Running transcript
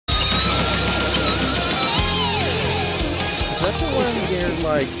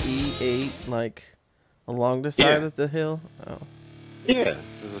like E8 like along the side of the hill? Oh. Yeah,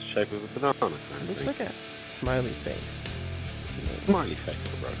 it's the shape of a banana. It looks like a smiley face. Smiley face,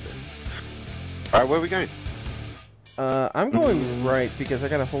 bro. Alright, where are we going? I'm going right because I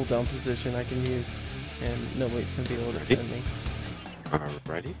got a hold down position I can use, and nobody's gonna be able to defend me.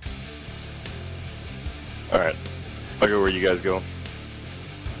 Ready? Alright, I'll go where you guys go.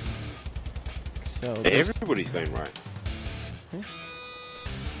 So hey, everybody's going right.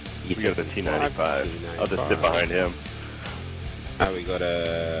 We got the T95. I'll just sit behind him. We got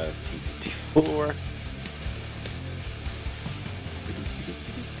a T54.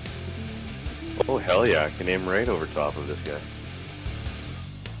 Oh hell yeah, I can aim right over top of this guy.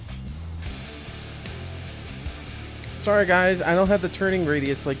 sorry guys, I don't have the turning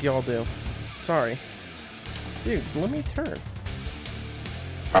radius like y'all do. Sorry. Dude, let me turn.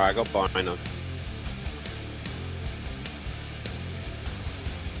 Alright, I got behind him.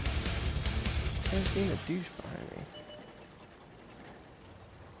 There's being a douche behind me.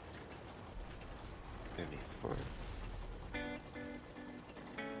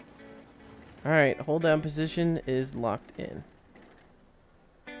 Alright, hold down position is locked in.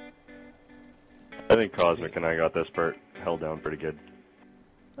 I think Cosmic and I got this part held down pretty good.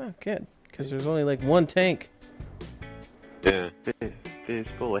 Oh, good. Because there's only like one tank. Yeah. It's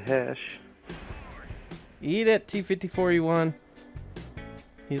full of hash. Eat it, T-54E1.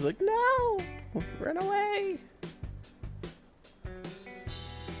 He's like, no! Run away!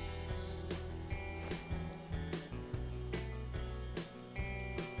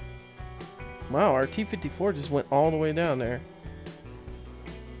 Wow, our T-54 just went all the way down there.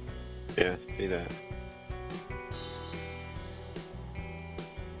 Yeah, see that.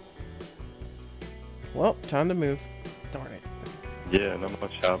 Well, time to move. Darn it. Yeah, not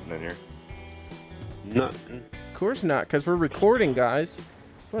much happening here. Nothing. Of course not, because we're recording, guys.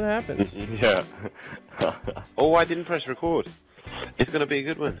 That's what happens. Yeah. Oh, I didn't press record. It's gonna be a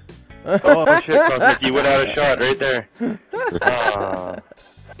good one. Oh shit, Cosmic, you went out a shot right there.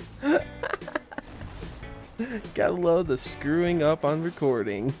 Gotta love the screwing up on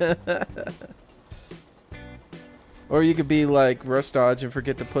recording. Or you could be like Rush Dodge and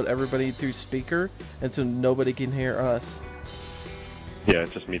forget to put everybody through speaker, and so nobody can hear us. Yeah,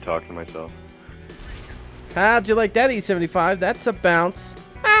 it's just me talking to myself. How'd you like that, E75? That's a bounce.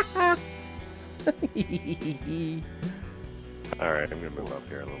 Alright, I'm gonna move up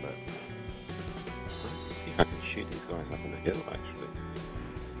here a little bit. I can shoot these guys up in the hill, actually.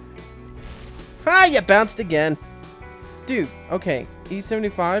 Ah, you bounced again. Dude, okay.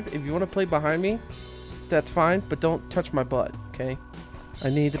 E75, if you want to play behind me, that's fine, but don't touch my butt, okay? I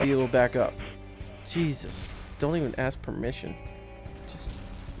need to be able to back up. Jesus. Don't even ask permission. Just...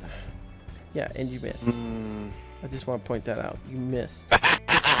 Yeah, and you missed. I just want to point that out. You missed.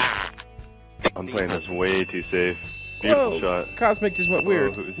 I'm playing this way too safe. Beautiful shot. Cosmic just went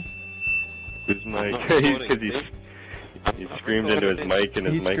weird. Who's Mike? Because he screamed into his mic and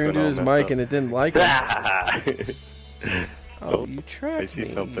his mic screamed into his mic and it didn't like it. Oh, you trapped me,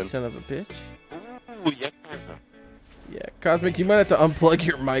 you son of a bitch. Ooh, yeah. Yeah, Cosmic, you might have to unplug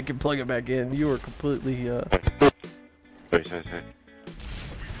your mic and plug it back in. You were completely, Sorry.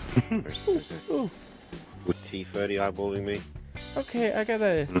 With T30 eyeballing me. Okay, I got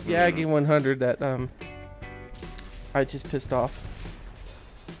a Yagi 100 that, I just pissed off.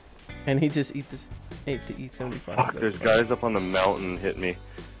 And he just ate the E75. Fuck, there's guys up on the mountain hit me.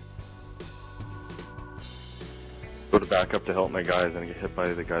 Go to back up to help my guys and I get hit by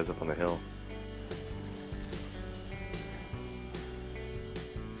the guys up on the hill.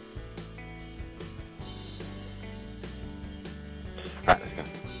 Alright, let's go.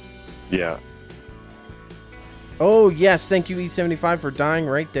 Yeah. Oh, yes, thank you, E75, for dying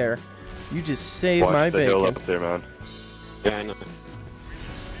right there. You just saved my Watch the bacon. hill up there, man. Yeah, I know.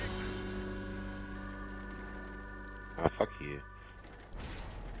 Oh, fuck you.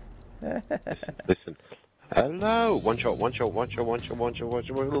 Listen. Hello! One shot. There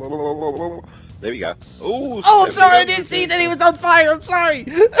we go. Ooh, Oh, I'm sorry, I didn't see that he was on fire. I'm sorry.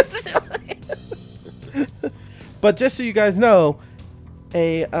 But just so you guys know,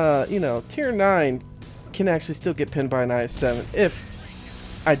 a, you know, tier 9 can actually still get pinned by an IS-7 if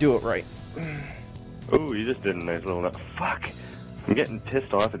I do it right. Oh, you just did a nice little... Fuck! I'm getting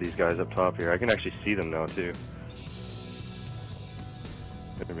pissed off at these guys up top here. I can actually see them now, too.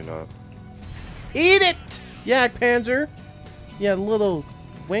 Maybe not. Eat it! Yeah, Panzer. Yeah, little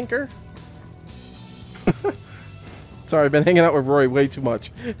winker. Sorry, I've been hanging out with Roy way too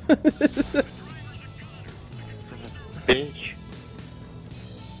much. Bitch.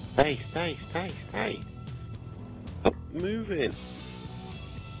 Stay. Stop moving.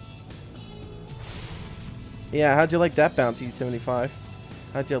 Yeah, how'd you like that bounce, E75?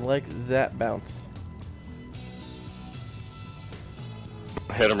 How'd you like that bounce?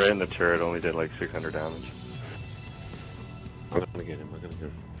 I hit him right in the turret, only did like 600 damage. I'm gonna get him, I'm gonna get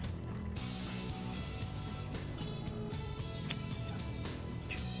him.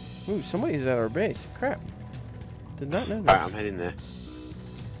 Ooh, somebody's at our base. Crap. Did not know this. Alright, I'm heading there.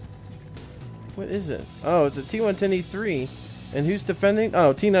 What is it? Oh, it's a T110E3. And who's defending?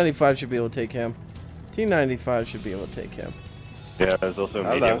 Oh, T95 should be able to take him. T95 should be able to take him. Yeah, there's also a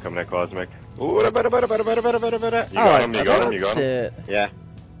medium Hello. coming at Cosmic. Ooh, You got him, you got him, you got him. It. Yeah.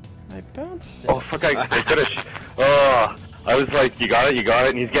 I bounced it. Oh, fuck, I could have. Oh, I was like, you got it,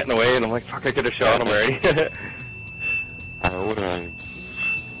 and he's getting away, and I'm like, fuck, I could have shot him already. Hold on.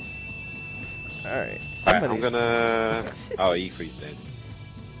 Alright, Alright, somebody's... I'm gonna... Oh, E3's dead.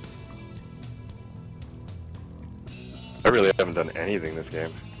 I really haven't done anything this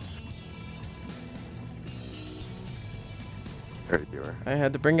game. There you are. I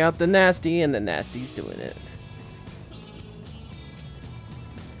had to bring out the nasty, and the nasty's doing it.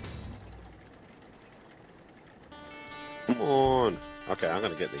 Come on. Okay, I'm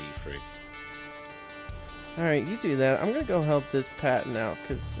gonna get the E3. Alright, you do that. I'm gonna go help this Patton out,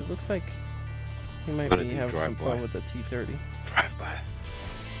 because it looks like he might Gonna be do having some drive-by. fun with the T30. Drive by.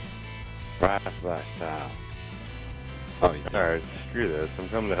 Drive by style. Oh, yeah. Alright, screw this. I'm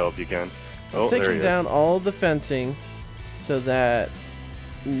coming to help you, Ken. Oh, I'm there taking he down all the fencing so that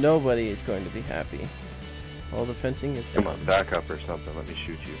nobody is going to be happy. All the fencing is is. Come down. on, back up or something. Let me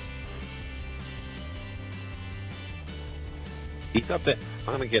shoot you. He's up there.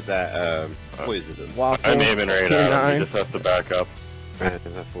 I'm gonna get that, what is it? Waffle, I'm aiming right at him. T9. He just has to back up.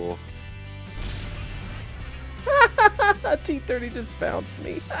 F4. T30 just bounced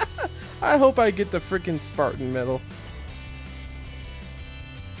me. I hope I get the freaking Spartan medal.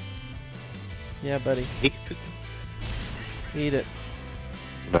 Yeah, buddy. Eat it.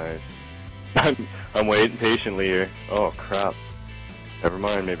 Nice. I'm waiting patiently here. Oh, crap. Never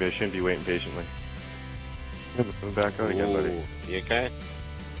mind. Maybe I shouldn't be waiting patiently. Move back out again, buddy. Ooh, you okay?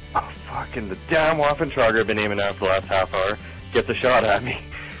 Oh, fucking the damn Waffentrager I've been aiming at for the last half hour. Gets a shot at me.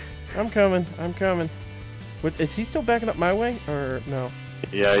 I'm coming. I'm coming. What, is he still backing up my way? Or no?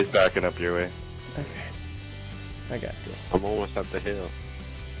 Yeah, he's backing up your way. Okay. I got this. I'm almost up the hill.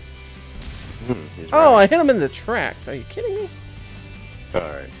 He's Oh, I right. hit him in the tracks. Are you kidding me?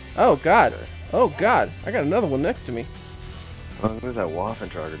 Alright. Oh, God. Oh, God. I got another one next to me. Oh, what is that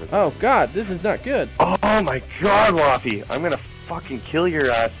Waffentrager doing? Oh, God. This is not good. Oh my god, Waffy! I'm gonna fucking kill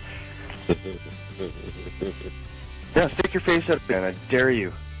your ass. Yeah, stick your face up, man. I dare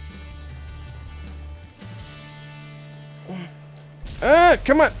you.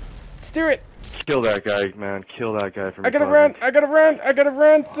 Come on. Steer it. Kill that guy, man. Kill that guy for me. I gotta run. I gotta run. I gotta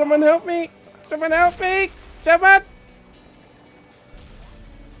run. Someone help me. Someone help me. Someone.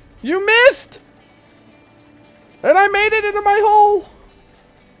 You missed. And I made it into my hole.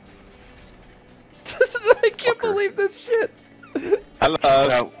 I can't believe this shit. Hello.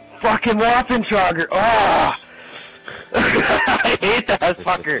 That fucking Waffentrager. Oh! I hate that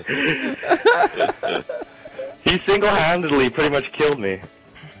fucker. He single-handedly pretty much killed me.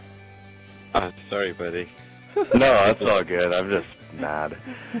 Sorry, buddy. No, that's all good. I'm just mad.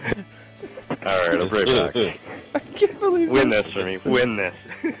 Alright, I'll be right back. I can't believe Win this for me. Win this.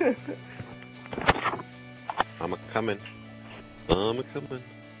 I'm a-coming. I'm a-coming.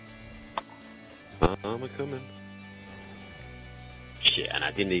 I'm a-coming. Shit, and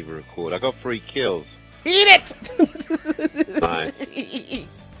I didn't even record. I got 3 kills. Eat it! Nice.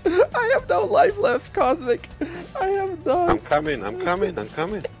 I have no life left, Cosmic. I have none. I'm coming. I'm coming. I'm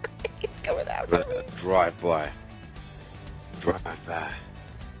coming. He's coming out. Drive by. Drive by.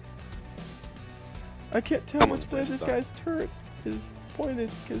 I can't tell Come on, which way this stop. guy's turret is pointed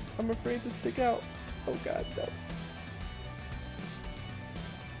because I'm afraid to stick out. Oh god, no.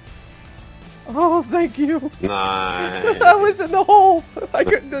 Oh, thank you. Nice. I was in the hole. I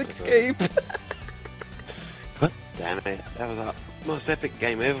couldn't escape. God damn it. That was our most epic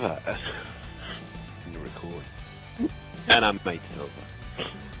game ever. In the record. And I made it over.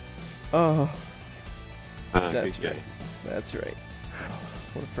 Oh, That's that's good right. game. That's right. Oh,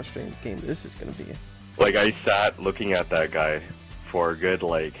 what a frustrating game this is going to be. Like, I sat looking at that guy for a good,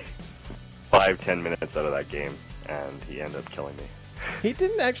 like, 5-10 minutes out of that game, and he ended up killing me. He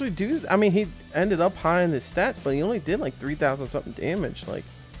didn't actually do. I mean, he ended up high in his stats, but he only did like 3,000 something damage. Like,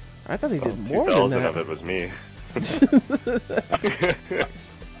 I thought he did more than 2,000 that. of it was me.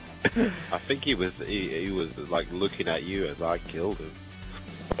 I think he was like looking at you as I killed him.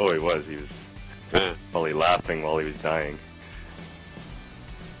 Oh, he was. He was Yeah. probably laughing while he was dying.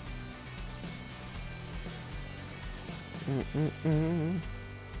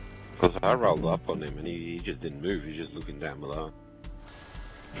 Because I rolled up on him and he just didn't move. He's just looking down below.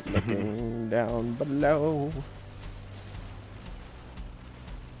 Looking down below.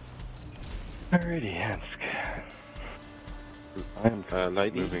 Alrighty, Hansk. I am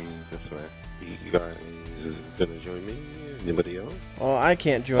lady? moving this way. You guys gonna join me? Anybody else? Oh, I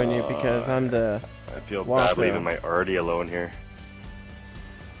can't join you because I'm the. I feel Waffle. bad leaving my already alone here.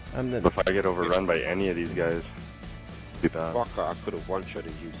 I'm the. If I get overrun by any of these guys, it'd be bad. Fuck, I could have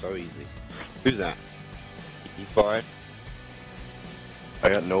one-shotted you so easy. Who's that? E5? I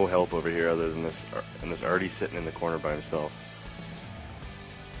got no help over here other than this, and this already sitting in the corner by himself.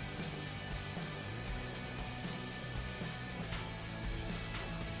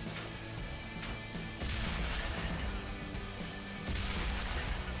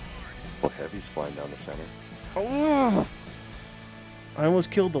 Oh, heavy's flying down the center. Oh! I almost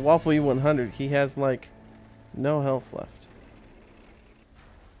killed the Waffle E100. He has like no health left.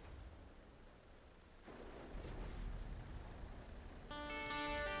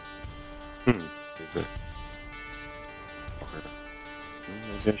 Is it?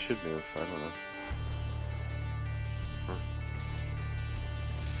 Maybe I should move. I don't know.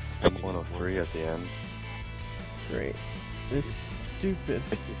 103 at the end. Great. This stupid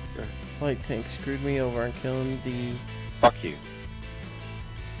light tank screwed me over on killing the Fuck you.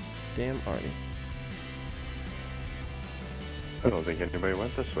 damn Arnie. I don't think anybody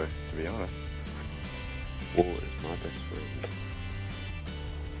went this way, to be honest. War is my best friend.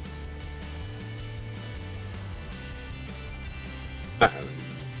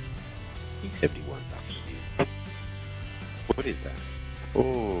 E71 actually. What is that?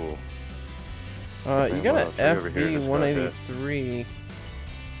 Oh. You got well, an over here to start FB-183.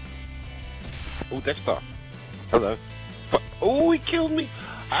 Oh, Dexter. Hello. Oh, he killed me.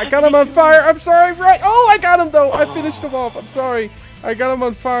 I got him on fire. I'm sorry. Right. Oh, I got him though. I finished him off. I'm sorry. I got him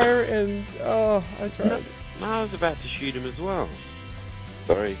on fire and I tried. No, I was about to shoot him as well.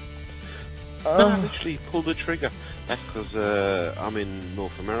 Sorry. No, I literally pulled the trigger. That's because I'm in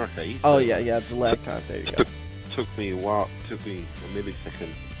North America. Oh yeah, the lag time. There you go. Took me a while. Took me a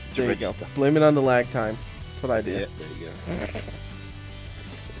millisecond to There you go. register. Blame it on the lag time. That's what I did. Yeah, there you go.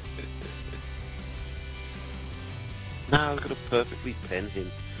 Now I was gonna perfectly pen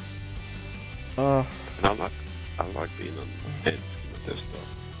him. And I like being on pens with this stuff.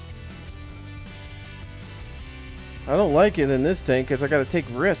 I don't like it in this tank because I got to take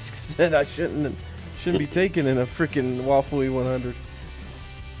risks that I shouldn't be taking in a freaking Waffle E100.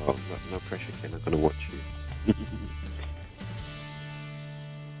 Oh, no pressure, Ken. I'm gonna watch you.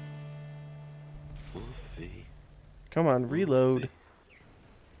 We'll see. Come on, reload.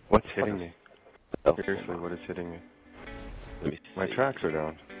 What's hitting me? Seriously, what is hitting me? Let me see. My tracks are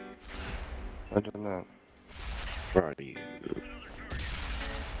down. Imagine that. Where are you?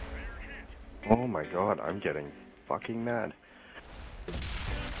 Oh my god, I'm getting fucking mad.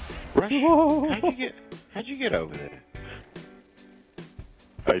 Rush, how'd you get over there?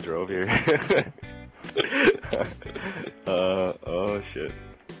 I drove here. Oh shit.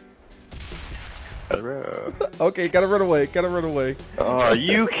 Okay, gotta run away. Oh, are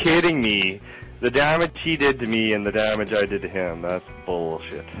you kidding me? The damage he did to me and the damage I did to him, that's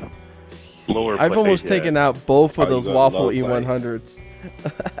bullshit. Lower I've plate, almost yeah. taken out both of Oh, you those got Waffle low plate. E100s.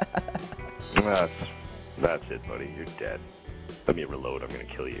 That's it, buddy. You're dead. Let me reload. I'm gonna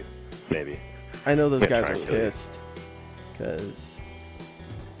kill you. Maybe. I know those Yeah, guys try are and kill you. pissed. Because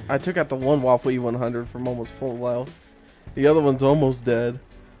I took out the one Waffle E100 from almost full health. The other one's almost dead.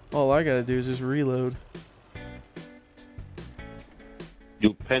 All I gotta do is just reload.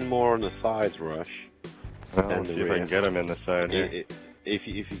 You'll pen more on the sides, Rush. Well, And let's the see if I rear. can get him in the side here. If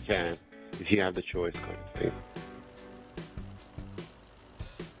you can. If you have the choice, kind of thing.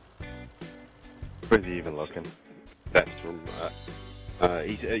 Where's he even looking? That's from,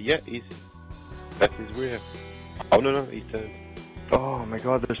 he's, that's his rear. Oh, no, he's turned. Oh my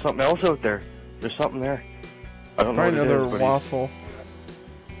god, there's something else out there. There's something there. I don't know Probably what another it is, but Waffle.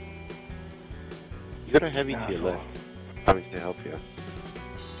 You got a heavy to your left. Coming to help you.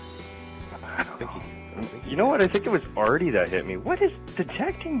 You know what? I think it was Artie that hit me. What is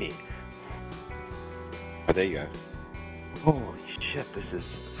detecting me? Oh, there you go. Holy shit, this is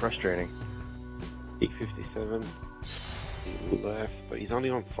frustrating. E57. He left, but he's only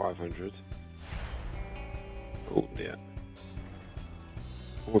on 500. Oh, yeah.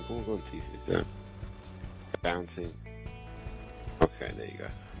 Hold on, T57. Bouncing. Okay, there you go.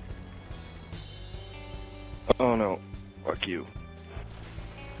 Oh no. Fuck you.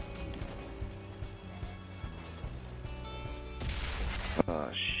 Oh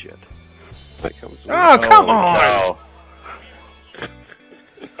shit. That comes Oh, come Holy on! cow.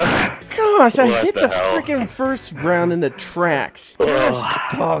 Gosh, I What hit the the hell? freaking first round in the tracks.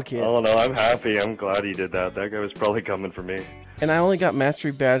 Gosh, dog it. Oh no, I'm happy. I'm glad he did that. That guy was probably coming for me. And I only got mastery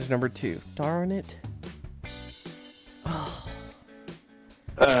badge number 2. Darn it.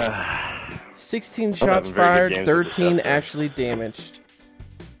 16 shots having very good fired, games with this 13 stuff, though. actually damaged.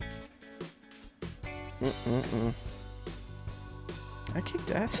 I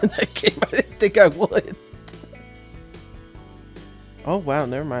kicked ass in that game. I didn't think I would. Oh wow,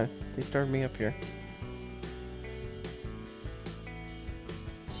 never mind. They started me up here.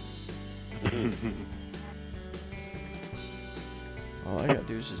 All I gotta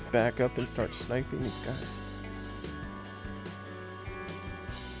do is just back up and start sniping these guys.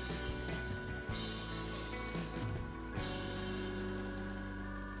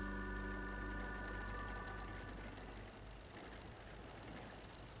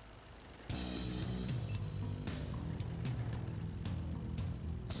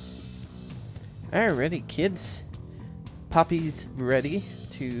 Alrighty, kids. Poppy's ready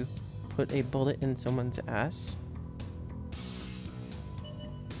to put a bullet in someone's ass.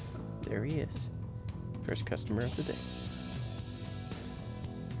 There he is. First customer of the day.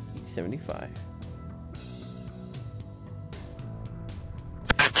 E75.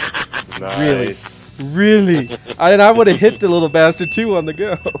 Nice. Really? Really? I would have hit the little bastard too on the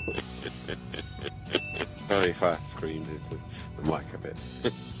go. Very fast screamed into the mic a bit.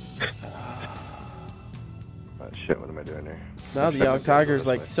 Oh shit, what am I doing here? Now the young tiger's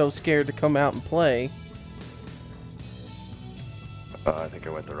like so scared to come out and play. I think I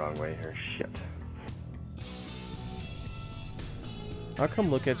went the wrong way here. Shit. I'll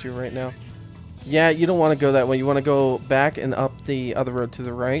come look at you right now. Yeah, you don't want to go that way. You want to go back and up the other road to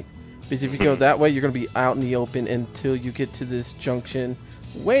the right. Because if you go that way, you're going to be out in the open until you get to this junction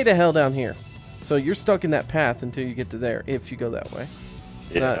way the hell down here. So you're stuck in that path until you get to there if you go that way.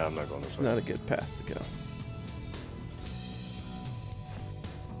 It's I'm not going this It's way. not a good path to go.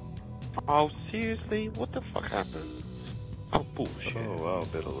 Oh, seriously? What the fuck happened? Oh, bullshit. Oh wow, a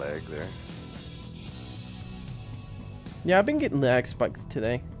bit of lag there. Yeah, I've been getting lag spikes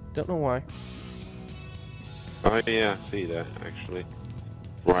today. Don't know why. Oh, yeah, I see that, actually.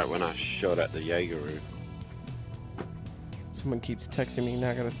 Right when I shot at the Jaegeroo. Someone keeps texting me.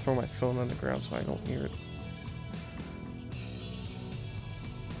 Now I gotta throw my phone on the ground so I don't hear it.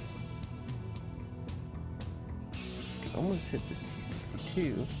 Could almost hit this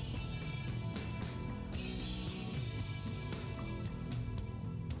T62.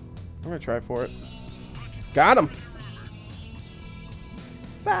 I'm gonna try for it. Got him!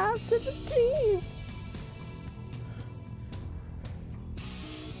 517!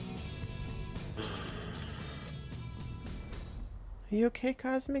 Are you okay,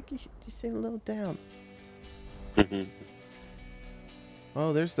 Cosmic? You seem a little down.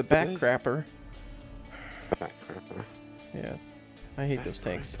 Oh, there's the back crapper. Back crapper. Yeah, I hate those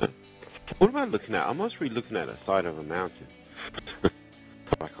tanks. What am I looking at? I must be looking at the side of a mountain.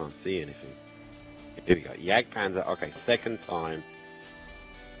 I can't see anything. Here we go. Yak Panzer. Okay, second time.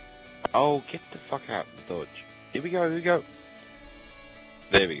 Oh, get the fuck out of the dodge. Here we go, here we go.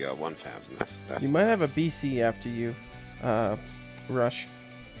 There we go, 1,000. That's You might have a BC after you, Rush.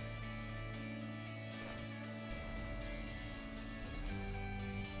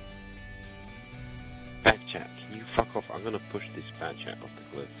 bad chat. Can you fuck off? I'm gonna push this bad chat off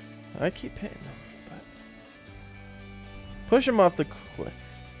the cliff. I keep hitting him, but... Push him off the cliff.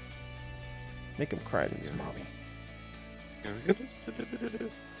 Make him cry to his mommy.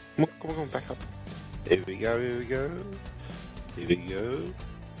 Come on, back up. Here we go, here we go. Here we go.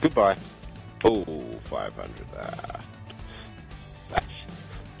 Goodbye. Oh, 500. Flash.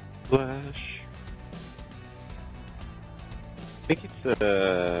 Flash. I think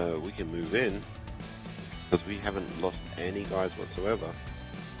it's, we can move in. Because we haven't lost any guys whatsoever.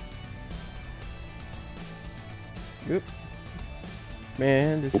 Yep.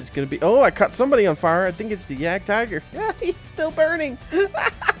 Man, this is gonna be... Oh, I caught somebody on fire. I think it's the Yak Tiger. Yeah, he's still burning.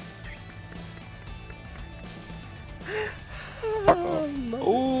 Oh, no.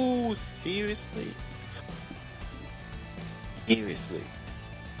 Oh, seriously? Seriously?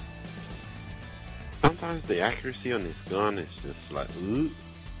 Sometimes the accuracy on this gun is just like, ooh.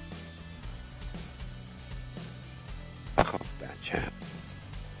 Fuck off that chap.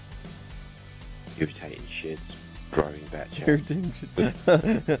 Irritating shit. Driving that chap.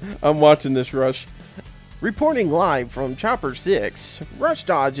 I'm watching this, Rush. Reporting live from Chopper 6, Rush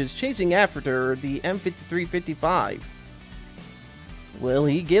Dodge is chasing after the M5355. Will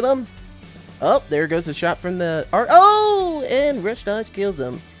he get him? Oh, there goes a shot from the... Oh, and Rush Dodge kills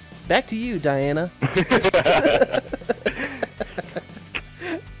him. Back to you, Diana.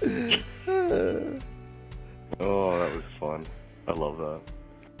 up.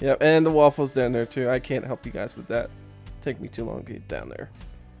 Yep, and the waffle's down there too. I can't help you guys with that. Take me too long to get down there.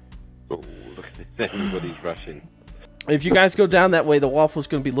 Oh, look at everybody's rushing. If you guys go down that way, the waffle's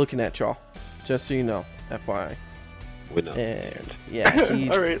gonna be looking at y'all. Just so you know, FYI. We're not And scared. yeah, he's.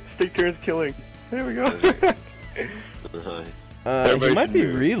 Alright, take turns killing. There we go. Nice. He Everybody might should be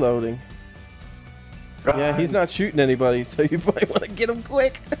move. reloading. Yeah, he's not shooting anybody, so you might want to get him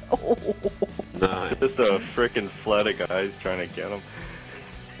quick. Nice. Just a frickin' flood of guys trying to get him.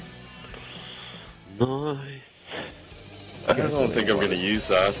 Nice. I don't think I'm gonna use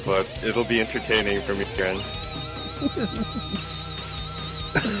that, but it'll be entertaining for me, friends.